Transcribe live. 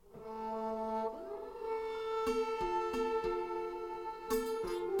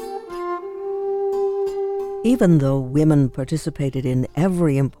Even though women participated in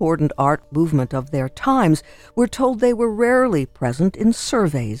every important art movement of their times, we're told they were rarely present in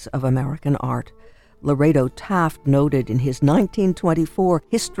surveys of American art. Laredo Taft noted in his 1924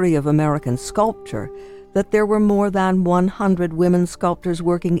 History of American Sculpture that there were more than 100 women sculptors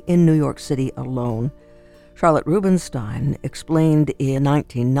working in New York City alone. Charlotte Rubinstein explained in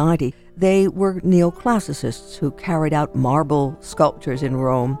 1990 they were neoclassicists who carried out marble sculptures in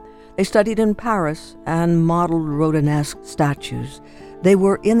Rome. They studied in Paris and modeled Rodin-esque statues. They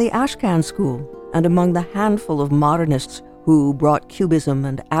were in the Ashcan School and among the handful of modernists who brought Cubism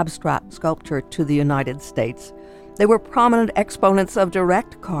and abstract sculpture to the United States. They were prominent exponents of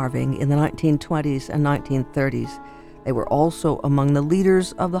direct carving in the 1920s and 1930s. They were also among the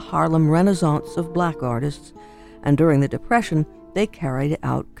leaders of the Harlem Renaissance of black artists, and during the Depression, they carried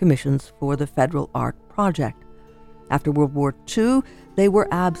out commissions for the Federal Art Project. After World War II, they were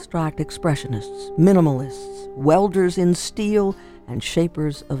abstract expressionists, minimalists, welders in steel, and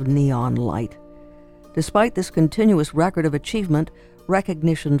shapers of neon light. Despite this continuous record of achievement,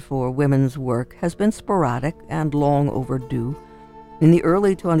 recognition for women's work has been sporadic and long overdue. In the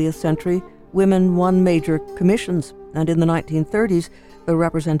early 20th century, women won major commissions, and in the 1930s, the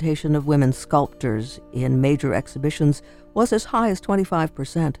representation of women sculptors in major exhibitions was as high as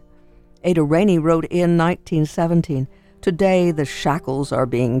 25%. Ada Rainey wrote in 1917, "Today the shackles are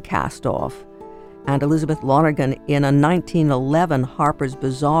being cast off." And Elizabeth Lonergan in a 1911 Harper's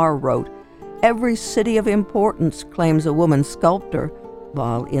Bazaar wrote, "Every city of importance claims a woman sculptor,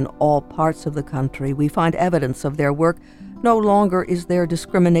 while in all parts of the country we find evidence of their work. No longer is there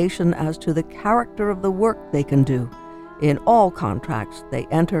discrimination as to the character of the work they can do. In all contracts they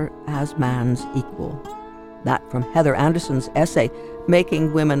enter as man's equal." That from Heather Anderson's essay,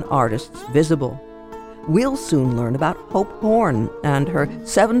 Making Women Artists Visible. We'll soon learn about Hope Horn and her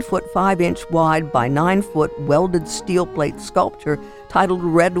 7-foot 5-inch wide by 9-foot welded steel plate sculpture titled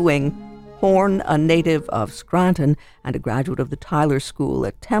Red Wing. Horn, a native of Scranton and a graduate of the Tyler School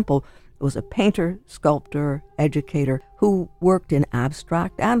at Temple, was a painter, sculptor, educator who worked in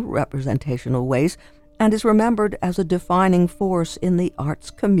abstract and representational ways and is remembered as a defining force in the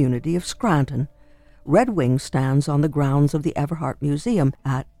arts community of Scranton. Red Wing stands on the grounds of the Everhart Museum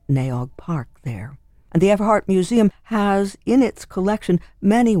at Naog Park there. And the Everhart Museum has in its collection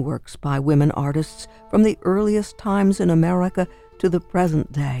many works by women artists from the earliest times in America to the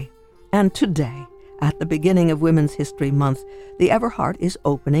present day. And today, at the beginning of Women's History Month, the Everhart is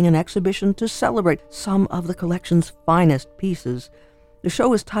opening an exhibition to celebrate some of the collection's finest pieces. The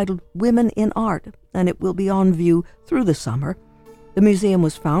show is titled Women in Art, and it will be on view through the summer. The museum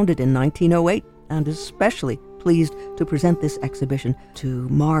was founded in 1908 and is especially pleased to present this exhibition to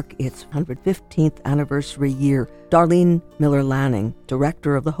mark its 115th anniversary year. Darlene Miller Lanning,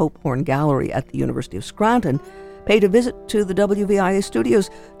 director of the Hope Horn Gallery at the University of Scranton, paid a visit to the WVIA studios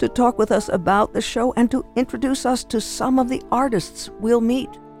to talk with us about the show and to introduce us to some of the artists we'll meet.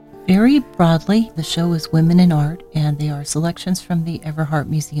 Very broadly, the show is Women in Art, and they are selections from the Everhart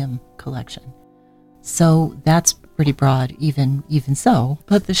Museum collection. So that's pretty broad, even so.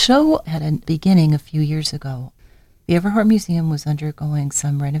 But the show had a beginning a few years ago. The Everhart Museum was undergoing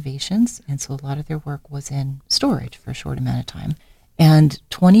some renovations, and so a lot of their work was in storage for a short amount of time. And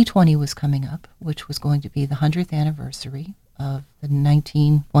 2020 was coming up, which was going to be the 100th anniversary of the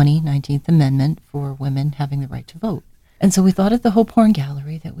 1920 19th Amendment for women having the right to vote. And so we thought at the Hope Horn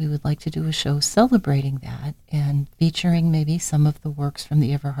Gallery that we would like to do a show celebrating that and featuring maybe some of the works from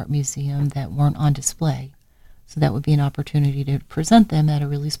the Everhart Museum that weren't on display. So that would be an opportunity to present them at a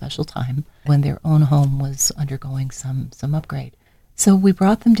really special time when their own home was undergoing some upgrade. So we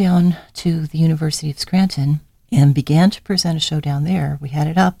brought them down to the University of Scranton and began to present a show down there. We had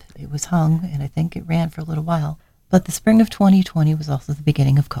it up, it was hung, and I think it ran for a little while. But the spring of 2020 was also the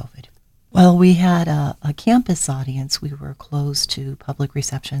beginning of COVID. While we had a campus audience, we were closed to public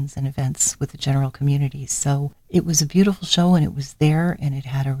receptions and events with the general community. So it was a beautiful show, and it was there, and it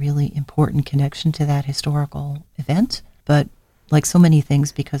had a really important connection to that historical event. But like so many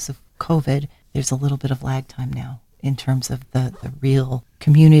things, because of COVID, there's a little bit of lag time now in terms of the real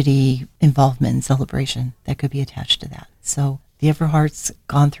community involvement and celebration that could be attached to that. So the Everhart's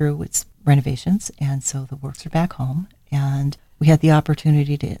gone through its renovations, and so the works are back home, and we had the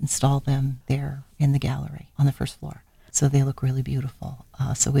opportunity to install them there in the gallery on the first floor. So they look really beautiful.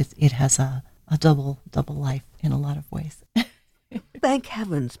 So it has a double life in a lot of ways. Thank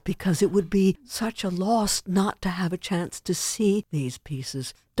heavens, because it would be such a loss not to have a chance to see these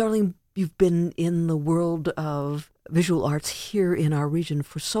pieces. Darlene, you've been in the world of visual arts here in our region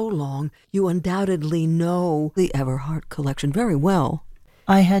for so long. You undoubtedly know the Everhart collection very well.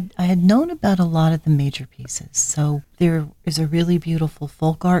 I had known about a lot of the major pieces. So there is a really beautiful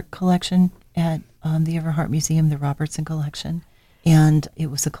folk art collection at the Everhart Museum, the Robertson Collection. And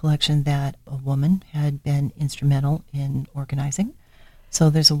it was a collection that a woman had been instrumental in organizing. So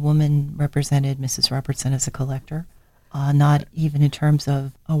there's a woman represented, Mrs. Robertson, as a collector, not even in terms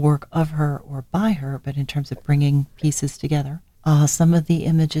of a work of her or by her, but in terms of bringing pieces together. Some of the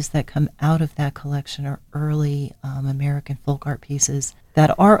images that come out of that collection are early American folk art pieces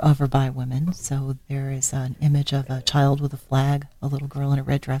that are of or by women. So there is an image of a child with a flag, a little girl in a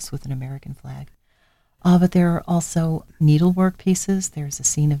red dress with an American flag. But there are also needlework pieces. There's a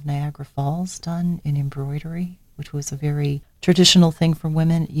scene of Niagara Falls done in embroidery, which was a very traditional thing for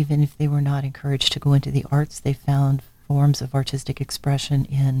women. Even if they were not encouraged to go into the arts, they found forms of artistic expression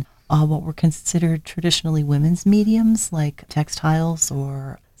in what were considered traditionally women's mediums, like textiles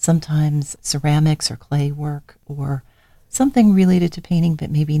or sometimes ceramics or clay work or something related to painting, but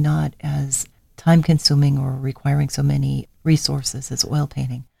maybe not as time-consuming or requiring so many resources as oil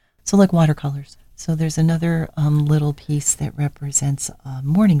painting. So like watercolors. So there's another little piece that represents a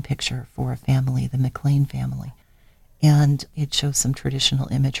mourning picture for a family, the McLean family. And it shows some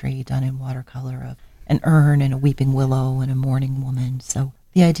traditional imagery done in watercolor of an urn and a weeping willow and a mourning woman. So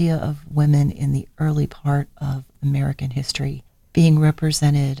the idea of women in the early part of American history being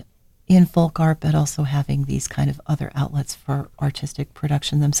represented in folk art, but also having these kind of other outlets for artistic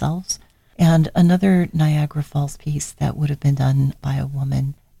production themselves. And another Niagara Falls piece that would have been done by a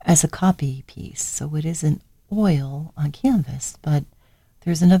woman as a copy piece. So it isn't oil on canvas, but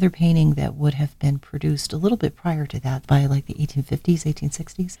there's another painting that would have been produced a little bit prior to that by like the 1850s,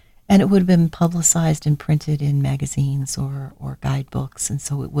 1860s. And it would have been publicized and printed in magazines or guidebooks. And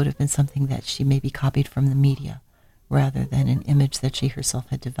so it would have been something that she maybe copied from the media rather than an image that she herself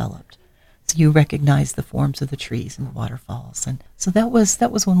had developed. So you recognize the forms of the trees and the waterfalls. And so that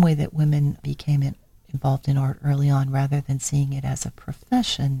was one way that women became involved in art early on, rather than seeing it as a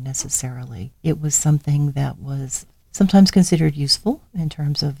profession necessarily. It was something that was sometimes considered useful in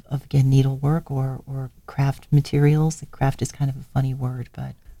terms of again, needlework or craft materials. Craft is kind of a funny word,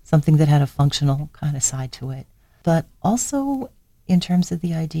 but something that had a functional kind of side to it. But also in terms of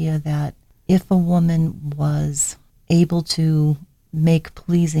the idea that if a woman was able to make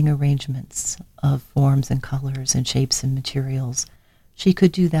pleasing arrangements of forms and colors and shapes and materials, she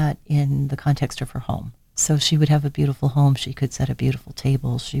could do that in the context of her home. So she would have a beautiful home. She could set a beautiful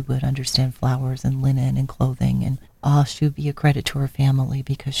table. She would understand flowers and linen and clothing. And she would be a credit to her family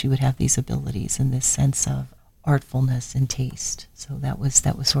because she would have these abilities and this sense of artfulness and taste. So that was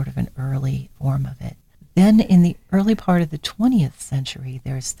sort of an early form of it. Then in the early part of the 20th century,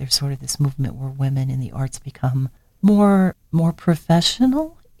 there's sort of this movement where women in the arts become more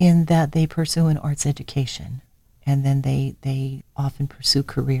professional in that they pursue an arts education. And then they often pursue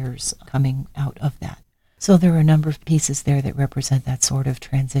careers coming out of that. So there are a number of pieces there that represent that sort of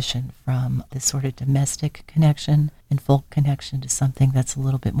transition from this sort of domestic connection and folk connection to something that's a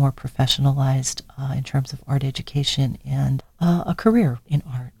little bit more professionalized in terms of art education and a career in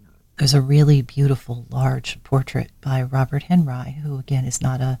art. There's a really beautiful, large portrait by Robert Henry, who again is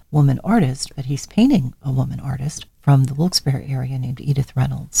not a woman artist, but he's painting a woman artist from the Wilkes-Barre area named Edith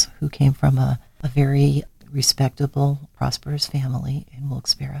Reynolds, who came from a very respectable, prosperous family in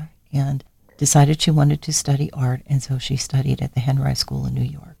Wilkes-Barre and decided she wanted to study art, and so she studied at the Henry School in New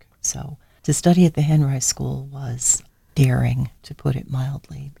York. So to study at the Henry School was daring, to put it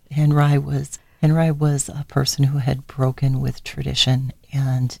mildly. Henry was a person who had broken with tradition,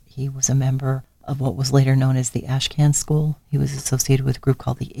 and he was a member of what was later known as the Ashcan School. He was associated with a group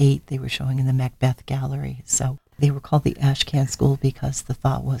called the Eight. They were showing in the Macbeth Gallery. So they were called the Ashcan School because the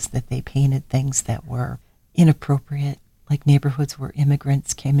thought was that they painted things that were inappropriate, like neighborhoods where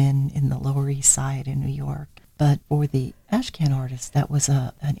immigrants came in the Lower East Side in New York. But for the Ashcan artists, that was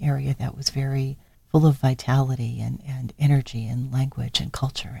an area that was very full of vitality and energy and language and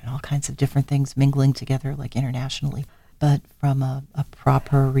culture and all kinds of different things mingling together, like internationally. But from a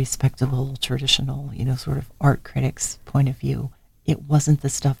proper, respectable, traditional, sort of art critic's point of view, it wasn't the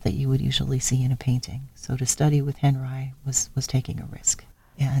stuff that you would usually see in a painting. So to study with Henry was taking a risk.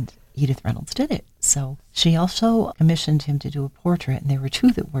 And Edith Reynolds did it. So she also commissioned him to do a portrait, and there were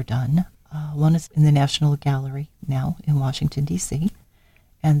two that were done. One is in the National Gallery now in Washington, D.C.,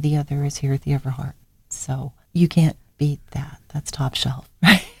 and the other is here at the Everhart. So you can't beat that. That's top shelf,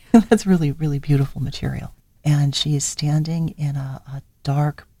 right? That's really, really beautiful material. And she is standing in a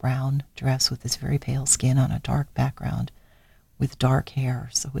dark brown dress with this very pale skin on a dark background with dark hair.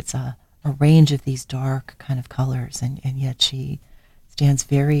 So it's a range of these dark kind of colors, and yet she stands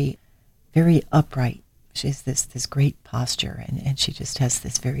very, very upright She has this great posture, and she just has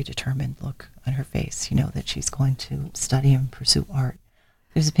this very determined look on her face, that she's going to study and pursue art.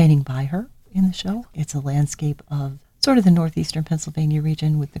 There's a painting by her in the show. It's a landscape of sort of the northeastern Pennsylvania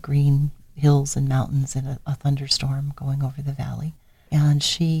region with the green hills and mountains and a thunderstorm going over the valley. And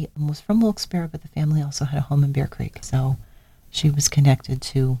she was from Wilkes-Barre, but the family also had a home in Bear Creek. So she was connected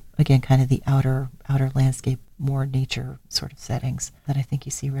to, again, kind of the outer landscape, more nature sort of settings that I think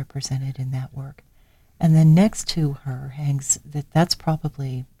you see represented in that work. And then next to her hangs, that's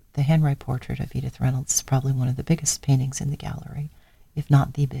probably the handwrite portrait of Edith Reynolds, is probably one of the biggest paintings in the gallery, if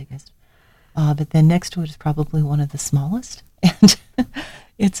not the biggest. But then next to it is probably one of the smallest. And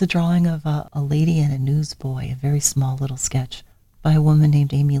it's a drawing of a lady and a newsboy, a very small little sketch by a woman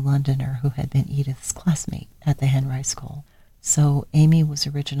named Amy Londoner, who had been Edith's classmate at the Henry School. So Amy was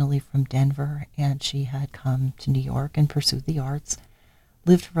originally from Denver, and she had come to New York and pursued the arts,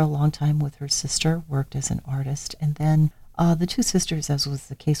 lived for a long time with her sister, worked as an artist, and then the two sisters, as was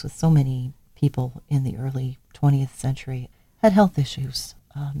the case with so many people in the early 20th century, had health issues.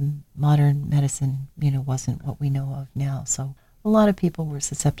 Modern medicine, wasn't what we know of now, so a lot of people were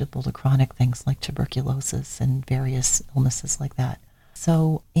susceptible to chronic things like tuberculosis and various illnesses like that.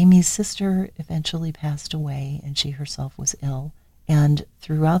 So Amy's sister eventually passed away, and she herself was ill. And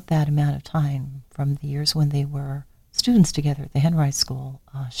throughout that amount of time, from the years when they were students together at the Henry School,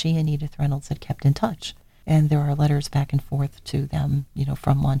 she and Edith Reynolds had kept in touch. And there are letters back and forth to them,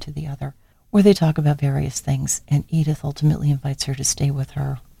 from one to the other, where they talk about various things. And Edith ultimately invites her to stay with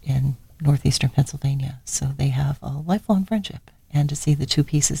her in northeastern Pennsylvania. So they have a lifelong friendship. And to see the two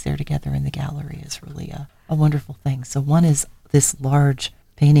pieces there together in the gallery is really a wonderful thing. So one is this large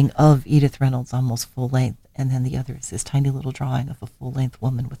painting of Edith Reynolds, almost full length, and then the other is this tiny little drawing of a full-length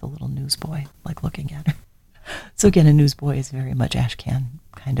woman with a little newsboy, like looking at her. So again, a newsboy is very much Ashcan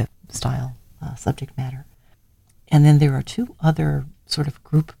kind of style subject matter. And then there are two other sort of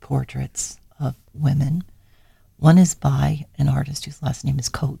group portraits of women. One is by an artist whose last name is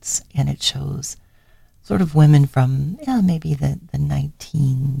Coates, and it shows sort of women from maybe the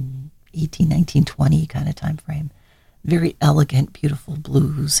 1918, 1920 kind of time frame. Very elegant, beautiful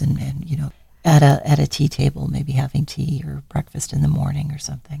blues, and at a tea table, maybe having tea or breakfast in the morning or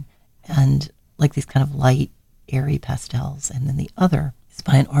something. And like these kind of light, airy pastels. And then the other is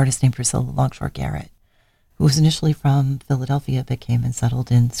by an artist named Priscilla Longshore Garrett, who was initially from Philadelphia but came and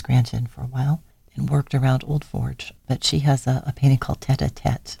settled in Scranton for a while and worked around Old Forge. But she has a painting called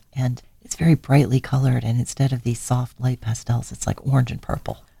Tete-a-Tete, and it's very brightly colored, and instead of these soft light pastels, it's like orange and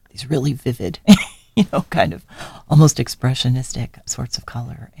purple. These really vivid, kind of almost expressionistic sorts of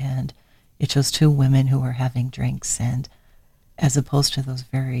color. And it shows two women who are having drinks, and as opposed to those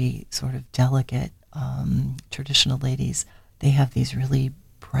very sort of delicate traditional ladies, they have these really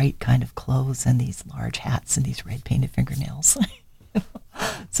bright kind of clothes and these large hats and these red painted fingernails.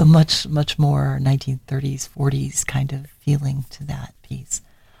 So much more 1930s, 40s kind of feeling to that piece.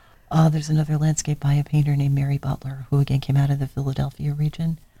 There's another landscape by a painter named Mary Butler, who again came out of the Philadelphia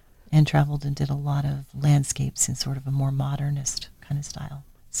region and traveled and did a lot of landscapes in sort of a more modernist kind of style.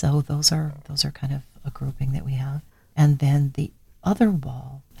 So those are kind of a grouping that we have. And then the other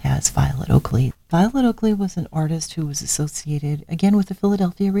wall has Violet Oakley. Violet Oakley was an artist who was associated, again, with the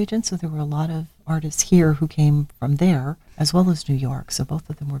Philadelphia region, so there were a lot of artists here who came from there, as well as New York, so both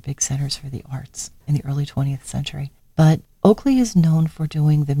of them were big centers for the arts in the early 20th century. But Oakley is known for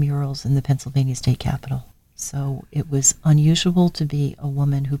doing the murals in the Pennsylvania State Capitol. So it was unusual to be a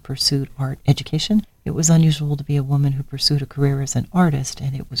woman who pursued art education. It was unusual to be a woman who pursued a career as an artist,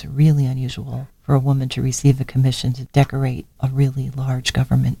 and it was really unusual for a woman to receive a commission to decorate a really large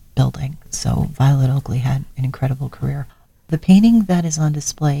government building. So Violet Oakley had an incredible career. The painting that is on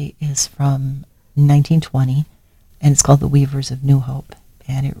display is from 1920, and it's called The Weavers of New Hope,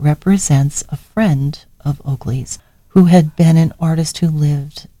 and it represents a friend of Oakley's who had been an artist who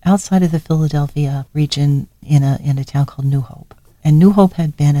lived outside of the Philadelphia region in a town called New Hope. And New Hope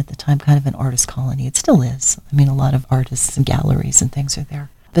had been at the time kind of an artist colony. It still is. I mean, a lot of artists and galleries and things are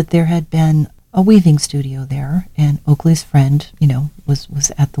there. But there had been a weaving studio there, and Oakley's friend,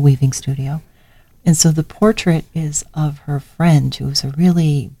 was at the weaving studio. And so the portrait is of her friend, who was a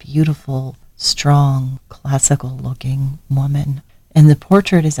really beautiful, strong, classical-looking woman. And the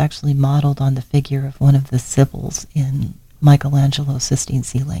portrait is actually modeled on the figure of one of the Sibyls in Michelangelo's Sistine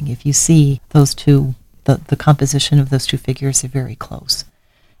Ceiling. If you see those two, the composition of those two figures are very close.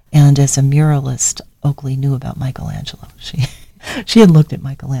 And as a muralist, Oakley knew about Michelangelo. She had looked at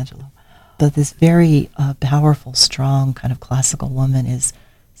Michelangelo. But this very powerful, strong kind of classical woman is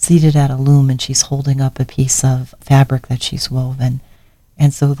seated at a loom, and she's holding up a piece of fabric that she's woven.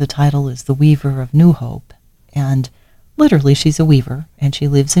 And so the title is The Weaver of New Hope. And literally, she's a weaver, and she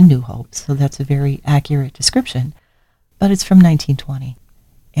lives in New Hope. So that's a very accurate description. But it's from 1920.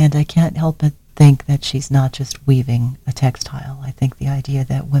 And I can't help but think that she's not just weaving a textile. I think the idea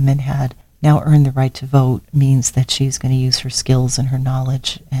that women had now earned the right to vote means that she's going to use her skills and her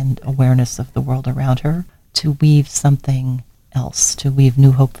knowledge and awareness of the world around her to weave something else, to weave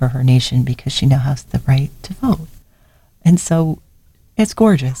new hope for her nation, because she now has the right to vote. And so it's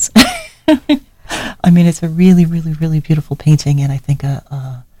gorgeous. I mean, it's a really, really, really beautiful painting, and I think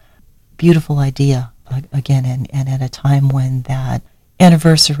a beautiful idea, again, and at a time when that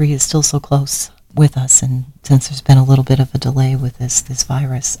anniversary is still so close with us, and since there's been a little bit of a delay with this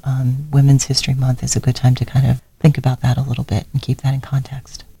virus, Women's History Month is a good time to kind of think about that a little bit and keep that in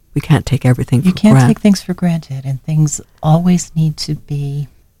context. We can't take everything for granted. You can't take things for granted, and things always need to be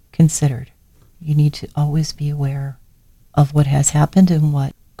considered. You need to always be aware of what has happened and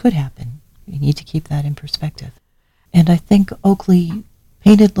what could happen. You need to keep that in perspective. And I think Oakley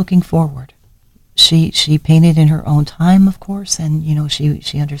painted looking forward. She painted in her own time, of course, and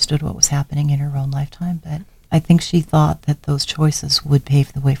she understood what was happening in her own lifetime, but I think she thought that those choices would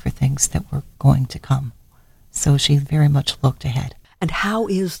pave the way for things that were going to come. So she very much looked ahead. And how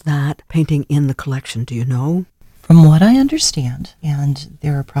is that painting in the collection, do you know? From what I understand, and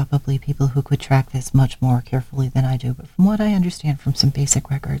there are probably people who could track this much more carefully than I do, but from what I understand from some basic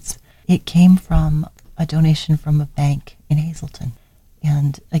records, it came from a donation from a bank in Hazleton.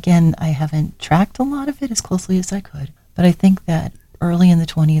 And again, I haven't tracked a lot of it as closely as I could, but I think that early in the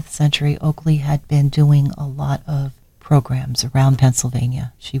 20th century, Oakley had been doing a lot of programs around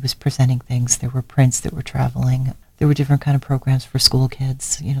Pennsylvania. She was presenting things. There were prints that were traveling. There were different kind of programs for school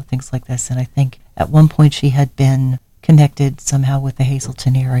kids, things like this. And I think at one point she had been connected somehow with the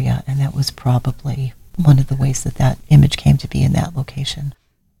Hazleton area, and that was probably one of the ways that image came to be in that location.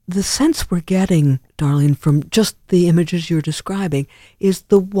 The sense we're getting, Darlene, from just the images you're describing is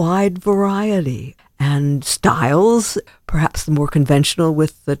the wide variety and styles, perhaps the more conventional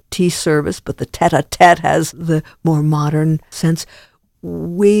with the tea service, but the tete-a-tete has the more modern sense.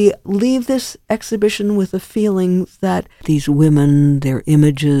 We leave this exhibition with a feeling that these women, their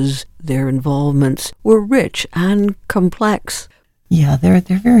images, their involvements were rich and complex. Yeah, they're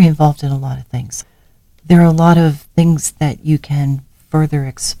very involved in a lot of things. There are a lot of things that you can further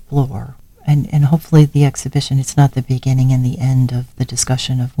explore, and hopefully the exhibition, it's not the beginning and the end of the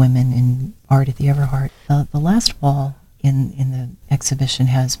discussion of women in art at the Everhart. The last wall in the exhibition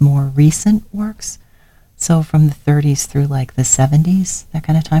has more recent works, so from the 30s through like the 70s, that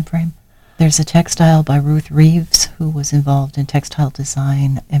kind of time frame. There's a textile by Ruth Reeves, who was involved in textile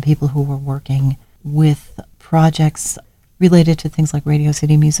design, and people who were working with projects related to things like Radio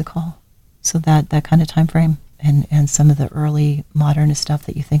City Music Hall, so that kind of time frame. And some of the early modernist stuff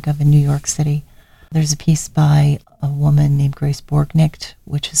that you think of in New York City. There's a piece by a woman named Grace Borgnicht,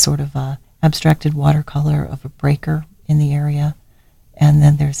 which is sort of a abstracted watercolor of a breaker in the area. And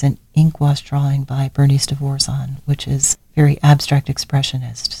then there's an ink wash drawing by Bernice de Vorzon, which is very abstract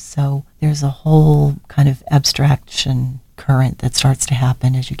expressionist. So there's a whole kind of abstraction current that starts to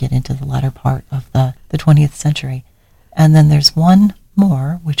happen as you get into the latter part of the 20th century. And then there's one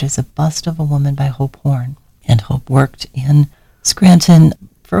more, which is a bust of a woman by Hope Horn. And Hope worked in Scranton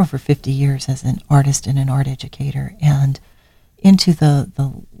for over 50 years as an artist and an art educator, and into the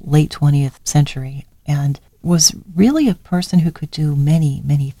late 20th century, and was really a person who could do many,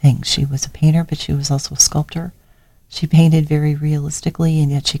 many things. She was a painter, but she was also a sculptor. She painted very realistically,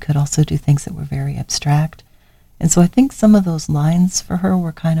 and yet she could also do things that were very abstract. And so I think some of those lines for her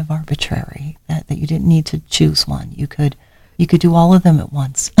were kind of arbitrary, that you didn't need to choose one. You could do all of them at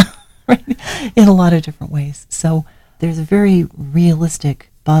once. In a lot of different ways. So there's a very realistic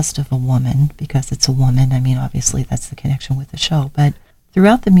bust of a woman, because it's a woman. I mean, obviously that's the connection with the show. But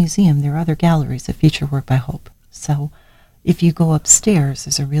throughout the museum, there are other galleries that feature work by Hope. So if you go upstairs,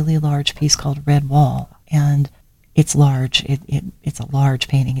 there's a really large piece called Red Wall, and it's large. It's a large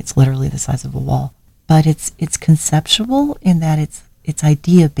painting. It's literally the size of a wall. But it's conceptual in that it's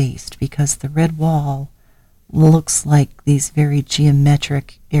idea-based, because the red wall looks like these very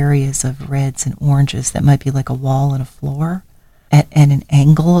geometric areas of reds and oranges that might be like a wall and a floor at an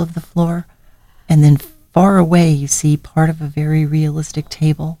angle of the floor. And then far away you see part of a very realistic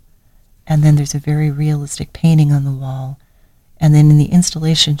table, and then there's a very realistic painting on the wall. And then in the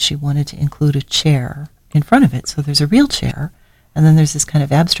installation she wanted to include a chair in front of it. So there's a real chair, and then there's this kind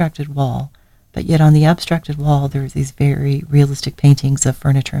of abstracted wall, but yet on the abstracted wall there's these very realistic paintings of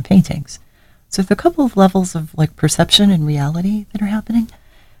furniture and paintings. So there's a couple of levels of like perception and reality that are happening.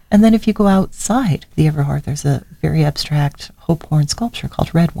 And then if you go outside the Everhart, there's a very abstract Hope Horn sculpture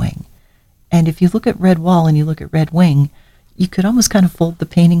called Red Wing. And if you look at Red Wall and you look at Red Wing, you could almost kind of fold the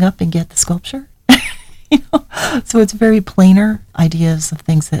painting up and get the sculpture. So it's very planar ideas of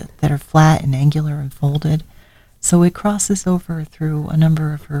things that are flat and angular and folded. So it crosses over through a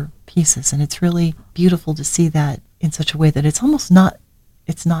number of her pieces, and it's really beautiful to see that in such a way that it's almost not,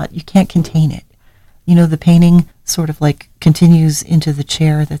 you can't contain it. The painting sort of like continues into the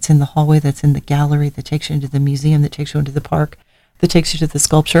chair that's in the hallway, that's in the gallery, that takes you into the museum, that takes you into the park, that takes you to the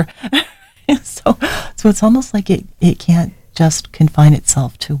sculpture. So it's almost like it can't just confine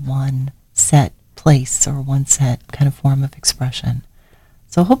itself to one set place or one set kind of form of expression.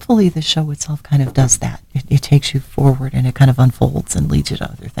 So hopefully the show itself kind of does that. It takes you forward and it kind of unfolds and leads you to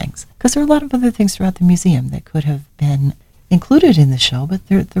other things. Because there are a lot of other things throughout the museum that could have been included in the show, but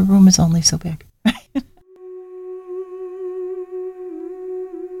the room is only so big.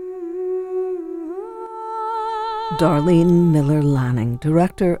 Darlene Miller Lanning,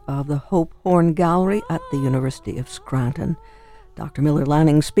 director of the Hope Horn Gallery at the University of Scranton. Dr. Miller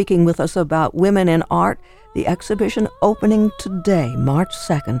Lanning speaking with us about women in art, the exhibition opening today, March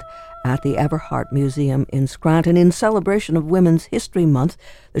 2nd, at the Everhart Museum in Scranton in celebration of Women's History Month.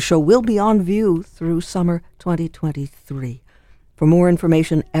 The show will be on view through summer 2023. For more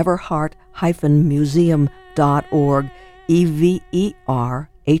information, everhart-museum.org,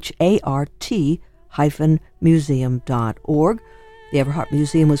 everhart-museum.org. The Everhart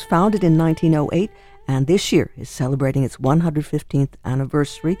Museum was founded in 1908 and this year is celebrating its 115th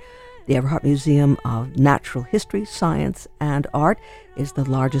anniversary. The Everhart Museum of Natural History, Science, and Art is the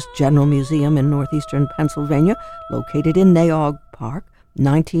largest general museum in northeastern Pennsylvania, located in Naog Park,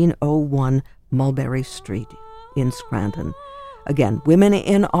 1901 Mulberry Street in Scranton. Again, Women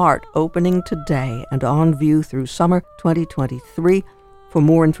in Art opening today and on view through summer 2023. For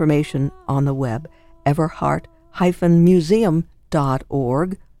more information on the web,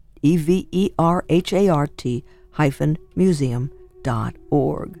 everhart-museum.org,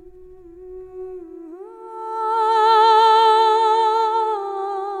 everhart-museum.org.